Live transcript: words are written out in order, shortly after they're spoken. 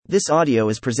This audio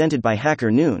is presented by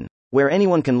Hacker Noon, where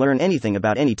anyone can learn anything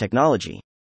about any technology.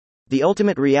 The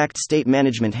Ultimate React State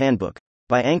Management Handbook,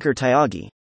 by Ankur Tyagi.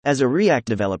 As a React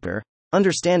developer,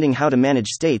 understanding how to manage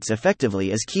states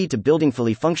effectively is key to building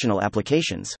fully functional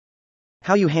applications.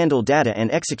 How you handle data and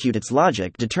execute its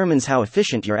logic determines how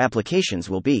efficient your applications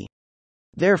will be.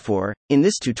 Therefore, in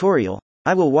this tutorial,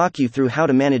 I will walk you through how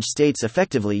to manage states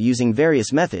effectively using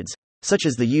various methods, such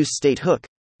as the useState hook,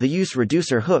 the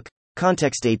useReducer hook,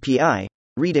 Context API,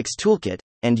 Redux toolkit,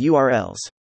 and URLs.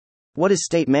 What is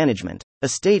state management? A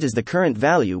state is the current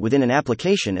value within an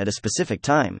application at a specific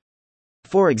time.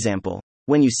 For example,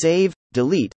 when you save,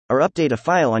 delete, or update a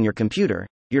file on your computer,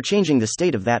 you're changing the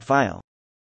state of that file.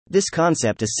 This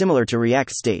concept is similar to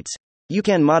React states. You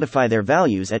can modify their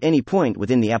values at any point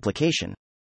within the application.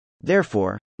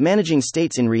 Therefore, managing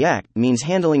states in React means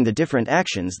handling the different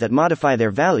actions that modify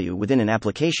their value within an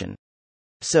application.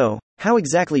 So, how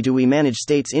exactly do we manage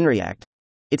states in React?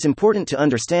 It's important to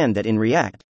understand that in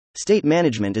React, state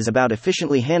management is about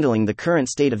efficiently handling the current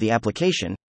state of the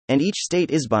application, and each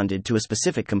state is bonded to a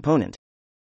specific component.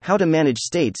 How to manage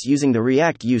states using the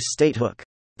React useState hook.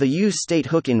 The useState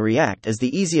hook in React is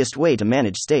the easiest way to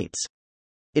manage states.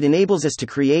 It enables us to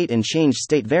create and change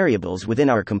state variables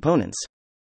within our components.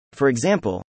 For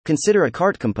example, consider a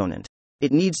cart component.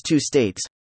 It needs two states,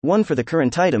 one for the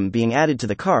current item being added to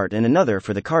the cart and another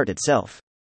for the cart itself.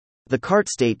 The cart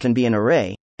state can be an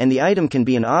array, and the item can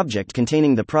be an object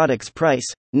containing the product's price,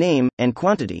 name, and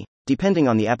quantity, depending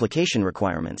on the application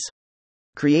requirements.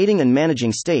 Creating and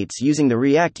managing states using the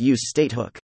React useState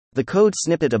hook. The code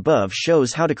snippet above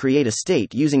shows how to create a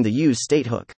state using the useState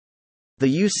hook. The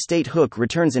useState hook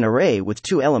returns an array with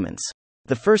two elements.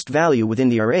 The first value within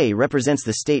the array represents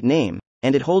the state name,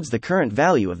 and it holds the current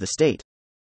value of the state.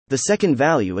 The second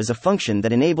value is a function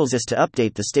that enables us to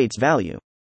update the state's value.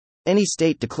 Any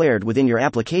state declared within your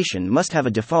application must have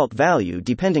a default value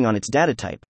depending on its data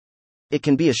type. It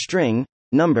can be a string,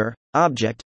 number,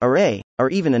 object, array, or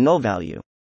even a null value.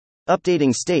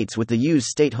 Updating states with the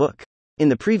useState hook. In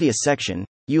the previous section,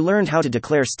 you learned how to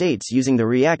declare states using the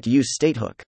React useState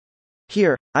hook.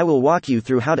 Here, I will walk you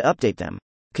through how to update them.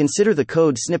 Consider the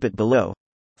code snippet below.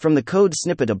 From the code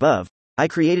snippet above, I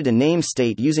created a name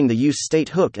state using the useState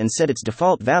hook and set its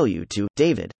default value to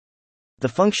David. The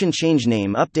function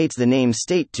changeName updates the name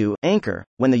state to Anchor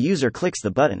when the user clicks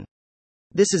the button.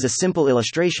 This is a simple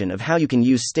illustration of how you can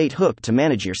use state hook to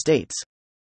manage your states.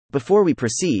 Before we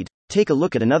proceed, take a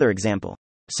look at another example.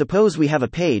 Suppose we have a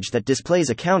page that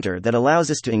displays a counter that allows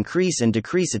us to increase and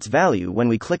decrease its value when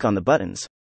we click on the buttons.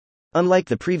 Unlike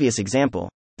the previous example,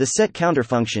 the setCounter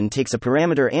function takes a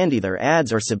parameter and either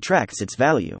adds or subtracts its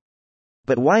value.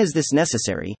 But why is this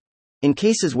necessary? In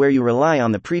cases where you rely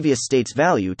on the previous state's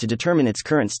value to determine its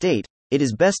current state, it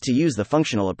is best to use the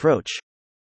functional approach.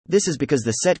 This is because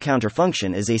the setCounter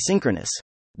function is asynchronous.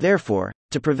 Therefore,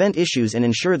 to prevent issues and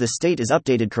ensure the state is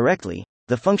updated correctly,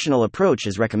 the functional approach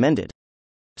is recommended.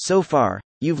 So far,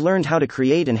 you've learned how to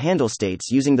create and handle states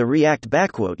using the React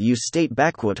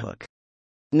useState hook.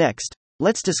 Next,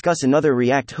 let's discuss another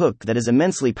React hook that is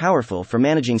immensely powerful for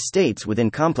managing states within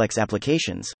complex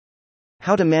applications.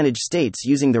 How to manage states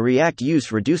using the React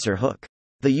useReducer hook.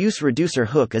 The useReducer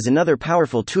hook is another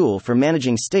powerful tool for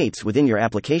managing states within your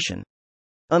application.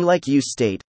 Unlike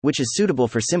useState, which is suitable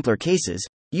for simpler cases,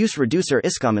 useReducer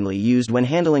is commonly used when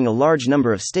handling a large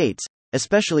number of states,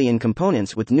 especially in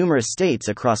components with numerous states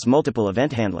across multiple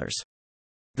event handlers.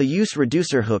 The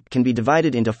useReducer hook can be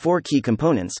divided into four key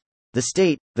components: the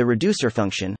state, the reducer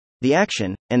function, the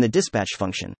action, and the dispatch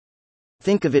function.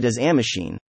 Think of it as a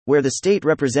machine, where the state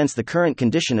represents the current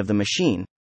condition of the machine,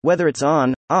 whether it's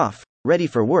on, off, ready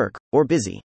for work, or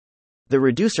busy. The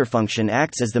reducer function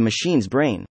acts as the machine's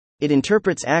brain. It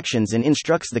interprets actions and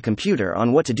instructs the computer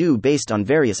on what to do based on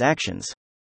various actions.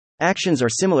 Actions are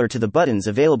similar to the buttons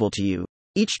available to you,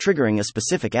 each triggering a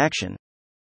specific action.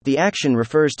 The action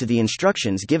refers to the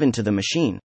instructions given to the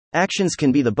machine. Actions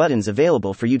can be the buttons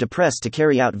available for you to press to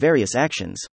carry out various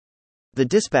actions. The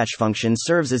dispatch function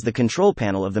serves as the control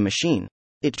panel of the machine.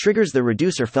 It triggers the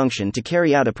reducer function to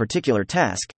carry out a particular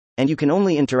task, and you can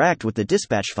only interact with the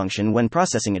dispatch function when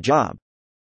processing a job.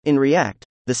 In React,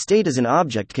 the state is an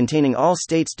object containing all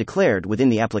states declared within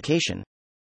the application.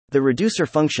 The reducer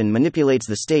function manipulates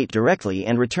the state directly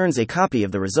and returns a copy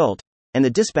of the result, and the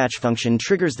dispatch function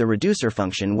triggers the reducer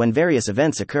function when various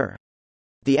events occur.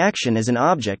 The action is an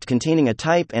object containing a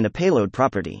type and a payload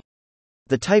property.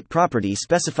 The type property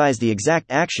specifies the exact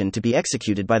action to be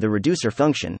executed by the reducer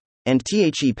function, and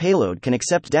the payload can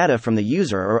accept data from the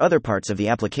user or other parts of the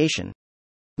application.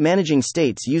 Managing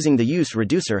states using the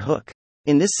useReducer hook.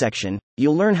 In this section,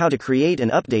 you'll learn how to create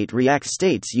and update React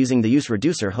states using the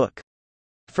useReducer hook.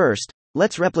 First,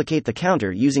 let's replicate the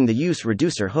counter using the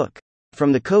useReducer hook.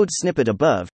 From the code snippet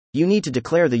above, you need to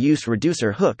declare the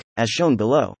useReducer hook, as shown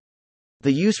below.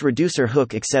 The useReducer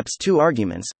hook accepts two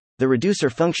arguments, the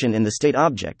reducer function and the state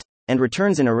object, and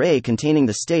returns an array containing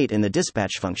the state and the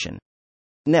dispatch function.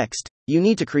 Next, you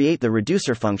need to create the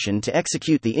reducer function to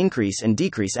execute the increase and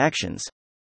decrease actions.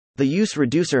 The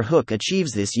useReducer hook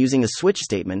achieves this using a switch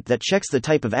statement that checks the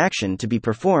type of action to be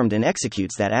performed and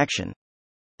executes that action.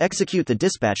 Execute the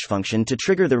dispatch function to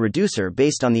trigger the reducer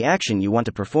based on the action you want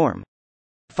to perform.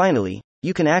 Finally,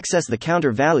 you can access the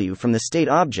counter value from the state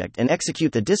object and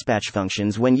execute the dispatch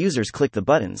functions when users click the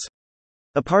buttons.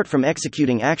 Apart from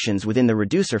executing actions within the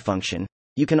reducer function,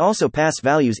 you can also pass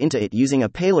values into it using a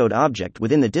payload object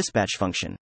within the dispatch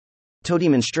function. To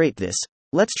demonstrate this,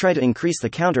 let's try to increase the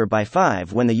counter by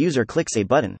 5 when the user clicks a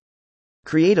button.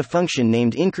 Create a function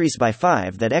named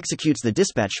increaseBy5 that executes the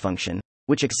dispatch function,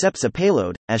 which accepts a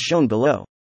payload, as shown below.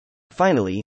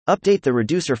 Finally, update the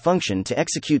reducer function to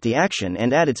execute the action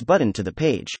and add its button to the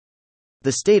page.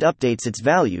 The state updates its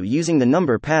value using the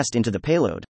number passed into the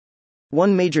payload.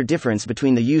 One major difference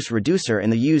between the useReducer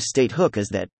and the useState hook is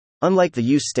that, unlike the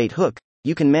useState hook,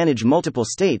 you can manage multiple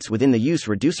states within the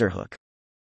useReducer hook.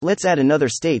 Let's add another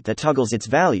state that toggles its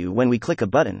value when we click a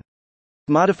button.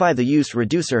 Modify the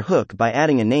useReducer hook by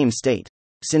adding a name state.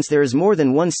 Since there is more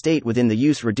than one state within the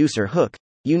useReducer hook,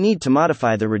 you need to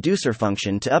modify the reducer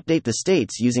function to update the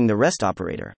states using the REST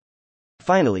operator.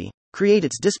 Finally, create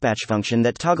its dispatch function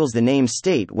that toggles the name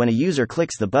state when a user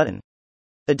clicks the button.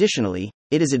 Additionally,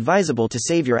 it is advisable to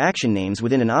save your action names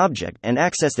within an object and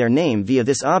access their name via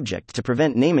this object to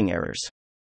prevent naming errors.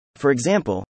 For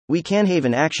example, we can have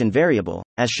an action variable,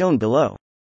 as shown below.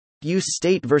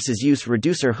 UseState versus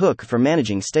useReducer hook for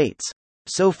managing states.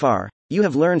 So far, you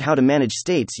have learned how to manage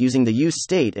states using the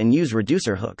useState and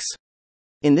useReducer hooks.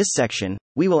 In this section,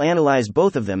 we will analyze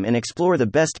both of them and explore the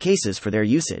best cases for their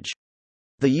usage.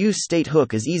 The useState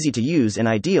hook is easy to use and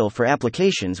ideal for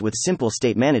applications with simple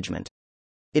state management.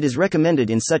 It is recommended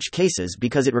in such cases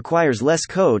because it requires less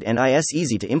code and is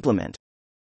easy to implement.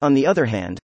 On the other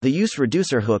hand, the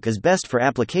useReducer hook is best for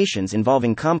applications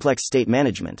involving complex state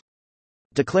management.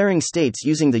 Declaring states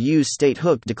using the useState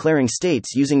hook. Declaring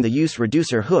states using the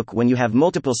useReducer hook. When you have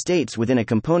multiple states within a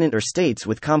component or states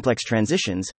with complex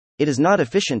transitions, it is not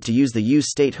efficient to use the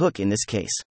useState hook in this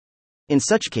case. In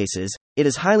such cases, it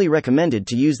is highly recommended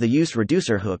to use the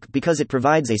useReducer hook because it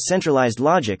provides a centralized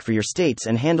logic for your states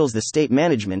and handles the state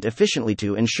management efficiently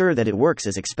to ensure that it works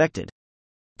as expected.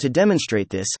 To demonstrate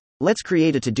this, let's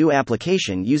create a to-do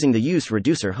application using the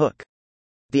useReducer hook.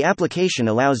 The application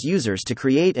allows users to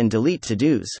create and delete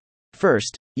to-dos.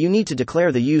 First, you need to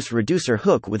declare the useReducer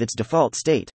hook with its default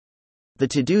state. The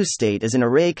to-do state is an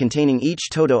array containing each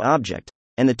todo object,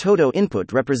 and the todo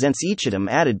input represents each item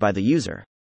added by the user.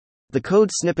 The code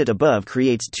snippet above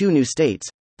creates two new states,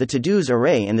 the to-dos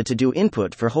array and the to-do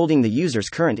input for holding the user's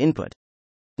current input.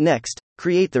 Next,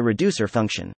 create the reducer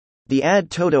function. The add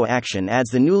todo action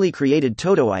adds the newly created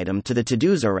todo item to the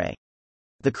to-dos array.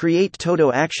 The create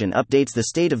todo action updates the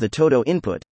state of the todo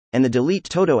input, and the delete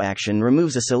todo action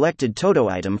removes a selected todo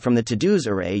item from the to-dos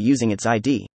array using its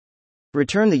ID.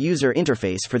 Return the user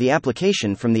interface for the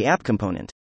application from the app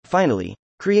component. Finally,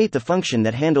 create the function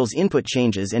that handles input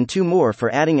changes and two more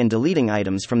for adding and deleting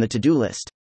items from the to-do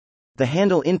list. The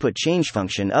handle input change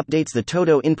function updates the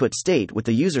todo input state with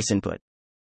the user's input.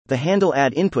 The handle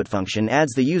add input function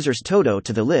adds the user's todo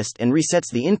to the list and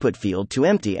resets the input field to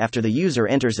empty after the user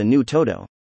enters a new todo.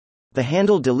 The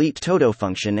handle delete todo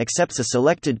function accepts a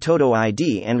selected todo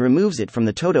ID and removes it from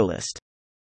the todo list.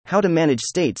 How to manage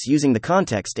states using the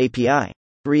Context API.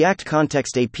 React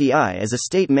Context API is a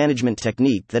state management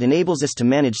technique that enables us to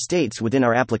manage states within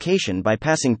our application by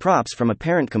passing props from a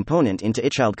parent component into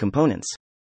child components.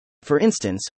 For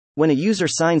instance, when a user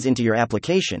signs into your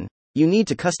application, you need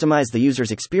to customize the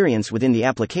user's experience within the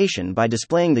application by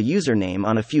displaying the username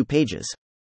on a few pages.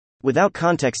 Without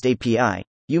Context API,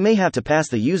 you may have to pass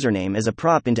the username as a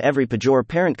prop into every Pajor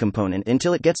parent component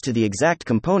until it gets to the exact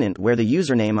component where the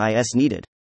username is needed.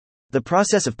 The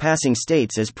process of passing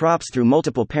states as props through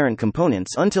multiple parent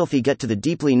components until they get to the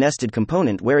deeply nested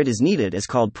component where it is needed is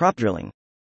called prop drilling.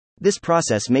 This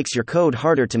process makes your code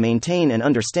harder to maintain and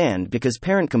understand because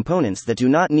parent components that do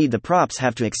not need the props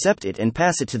have to accept it and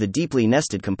pass it to the deeply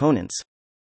nested components.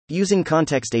 Using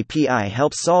Context API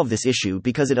helps solve this issue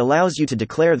because it allows you to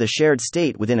declare the shared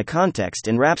state within a context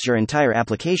and wraps your entire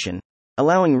application,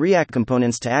 allowing React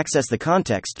components to access the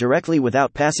context directly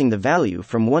without passing the value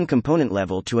from one component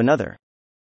level to another.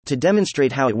 To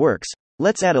demonstrate how it works,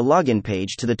 let's add a login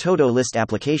page to the To-Do-List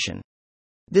application.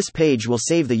 This page will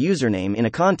save the username in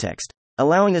a context,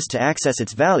 allowing us to access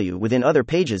its value within other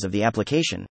pages of the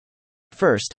application.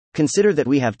 First, consider that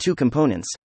we have two components,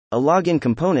 a login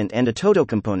component and a Todo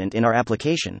component in our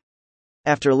application.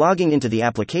 After logging into the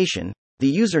application,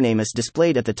 the username is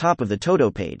displayed at the top of the Todo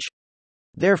page.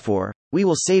 Therefore, we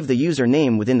will save the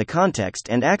username within the context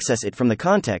and access it from the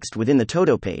context within the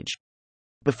Todo page.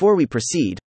 Before we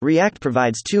proceed, React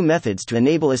provides two methods to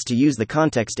enable us to use the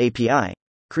Context API: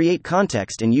 create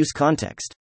context and use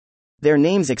context. Their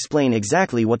names explain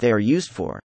exactly what they are used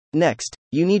for. Next,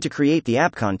 you need to create the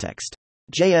app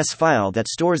context.js file that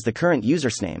stores the current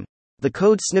user's name. The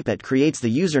code snippet creates the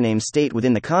username state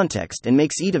within the context and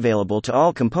makes it available to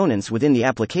all components within the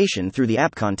application through the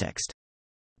app context.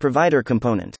 Provider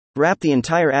component. Wrap the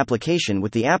entire application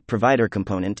with the app provider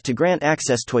component to grant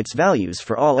access to its values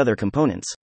for all other components.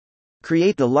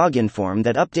 Create the login form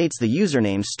that updates the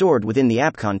username stored within the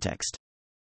app context.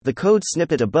 The code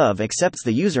snippet above accepts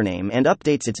the username and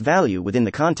updates its value within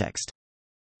the context.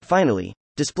 Finally,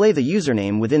 display the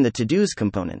username within the To-Dos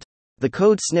component. The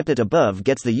code snippet above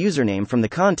gets the username from the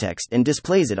context and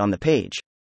displays it on the page.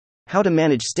 How to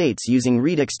manage states using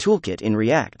Redux Toolkit in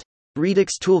React.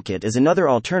 Redux Toolkit is another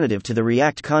alternative to the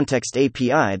React Context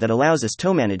API that allows us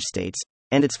to manage states,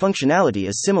 and its functionality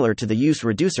is similar to the use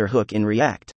reducer hook in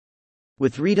React.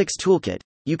 With Redux Toolkit,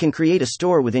 you can create a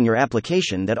store within your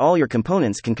application that all your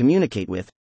components can communicate with,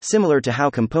 similar to how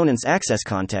components access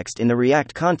context in the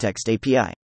React Context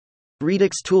API.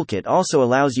 Redux Toolkit also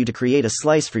allows you to create a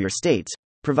slice for your states,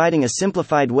 providing a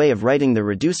simplified way of writing the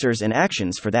reducers and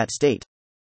actions for that state.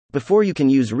 Before you can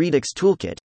use Redux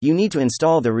Toolkit, you need to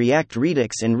install the React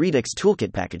Redux and Redux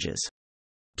Toolkit packages.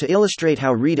 To illustrate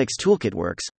how Redux Toolkit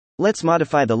works, let's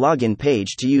modify the login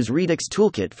page to use Redux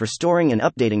Toolkit for storing and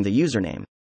updating the username.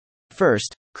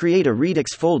 First, create a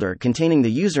Redux folder containing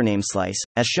the username slice,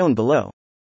 as shown below.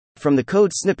 From the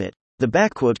code snippet,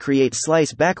 the "create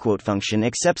slice" function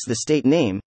accepts the state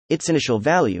name, its initial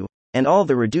value, and all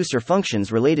the reducer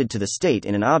functions related to the state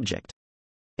in an object.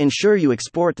 Ensure you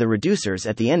export the reducers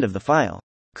at the end of the file.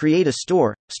 Create a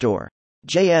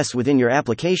store.js within your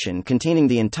application containing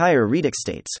the entire Redux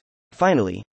states.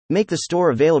 Finally, make the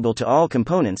store available to all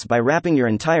components by wrapping your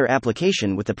entire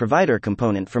application with the provider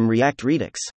component from React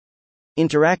Redux.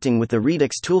 Interacting with the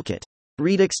Redux Toolkit.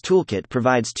 Redux Toolkit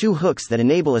provides two hooks that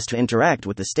enable us to interact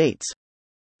with the states.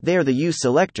 They are the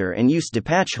useSelector and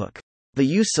useDispatch hook. The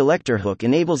useSelector hook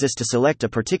enables us to select a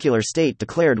particular state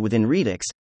declared within Redux,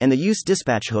 and the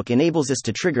useDispatch hook enables us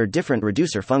to trigger different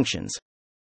reducer functions.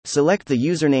 Select the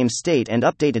username state and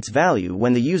update its value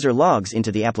when the user logs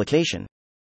into the application.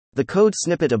 The code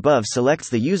snippet above selects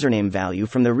the username value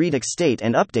from the Redux state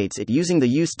and updates it using the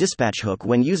useDispatch hook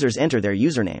when users enter their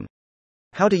username.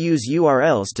 How to use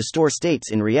URLs to store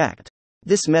states in React.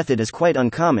 This method is quite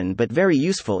uncommon but very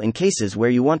useful in cases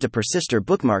where you want to persist or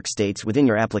bookmark states within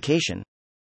your application.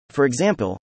 For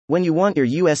example, when you want your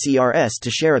users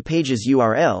to share a page's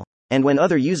URL, and when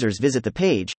other users visit the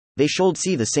page, they should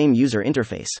see the same user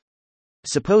interface.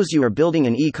 Suppose you are building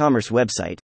an e-commerce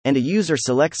website, and a user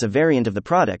selects a variant of the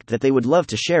product that they would love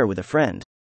to share with a friend.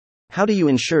 How do you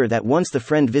ensure that once the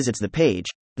friend visits the page,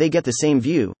 they get the same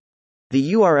view?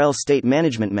 The URL state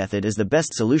management method is the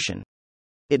best solution.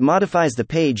 It modifies the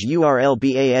page URL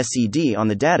based on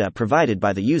the data provided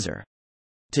by the user.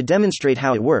 To demonstrate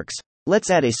how it works, let's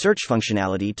add a search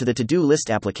functionality to the to-do list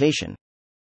application.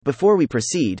 Before we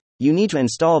proceed, you need to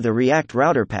install the React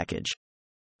Router package.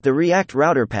 The React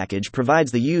Router package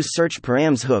provides the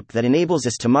useSearch hook that enables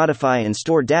us to modify and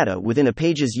store data within a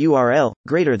page's URL.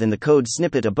 Greater than the code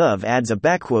snippet above adds a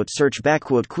 !search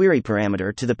 !query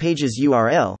parameter to the page's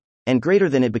URL, and greater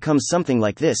than it becomes something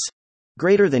like this.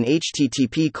 Greater than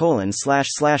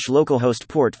http://localhost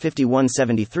port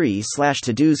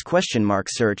 5173/todos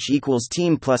 ?search equals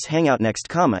team plus hangout next,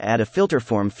 add a filter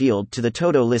form field to the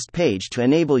To-Do list page to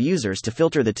enable users to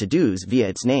filter the to-dos via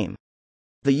its name.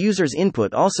 The user's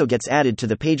input also gets added to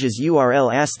the page's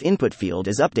URL as the input field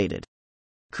is updated.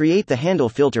 Create the handle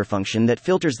filter function that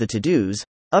filters the to-dos,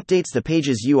 updates the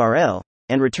page's URL,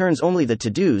 and returns only the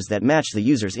to-dos that match the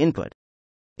user's input.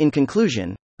 In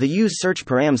conclusion, the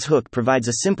useSearch hook provides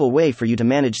a simple way for you to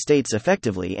manage states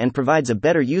effectively and provides a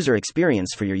better user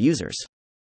experience for your users.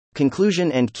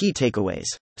 Conclusion and key takeaways.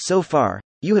 So far,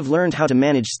 you have learned how to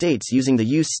manage states using the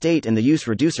useState and the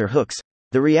useReducer hooks,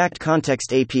 the React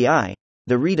Context API,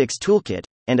 the Redux Toolkit,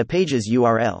 and a page's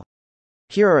URL.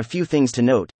 Here are a few things to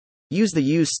note. Use the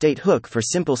useState hook for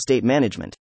simple state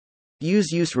management.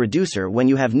 Use useReducer when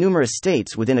you have numerous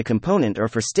states within a component or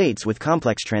for states with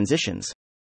complex transitions.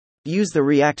 Use the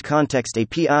React Context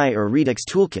API or Redux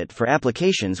toolkit for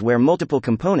applications where multiple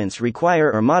components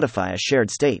require or modify a shared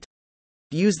state.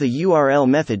 Use the URL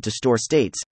method to store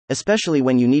states, especially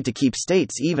when you need to keep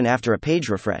states even after a page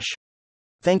refresh.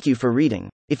 Thank you for reading.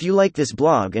 If you like this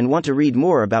blog and want to read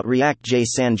more about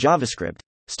React.js and JavaScript,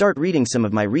 start reading some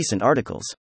of my recent articles.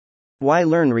 Why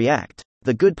learn React?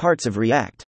 The good parts of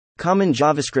React. Common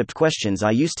JavaScript questions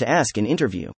I used to ask in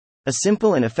interview. A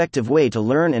simple and effective way to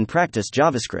learn and practice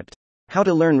JavaScript. How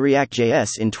to learn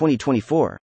React.js in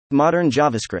 2024. Modern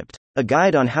JavaScript. A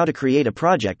guide on how to create a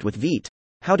project with Vite.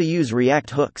 How to use React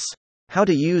hooks. How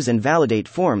to use and validate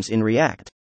forms in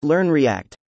React. Learn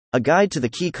React. A guide to the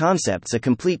key concepts, a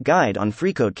complete guide on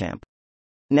FreeCodeCamp.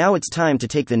 Now it's time to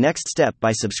take the next step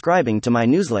by subscribing to my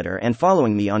newsletter and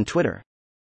following me on Twitter.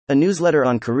 A newsletter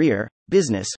on career,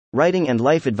 business, writing and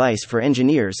life advice for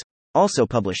engineers, also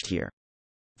published here.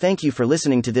 Thank you for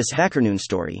listening to this HackerNoon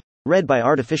story, read by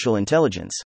Artificial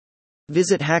Intelligence.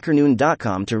 Visit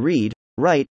hackerNoon.com to read,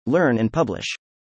 write, learn and publish.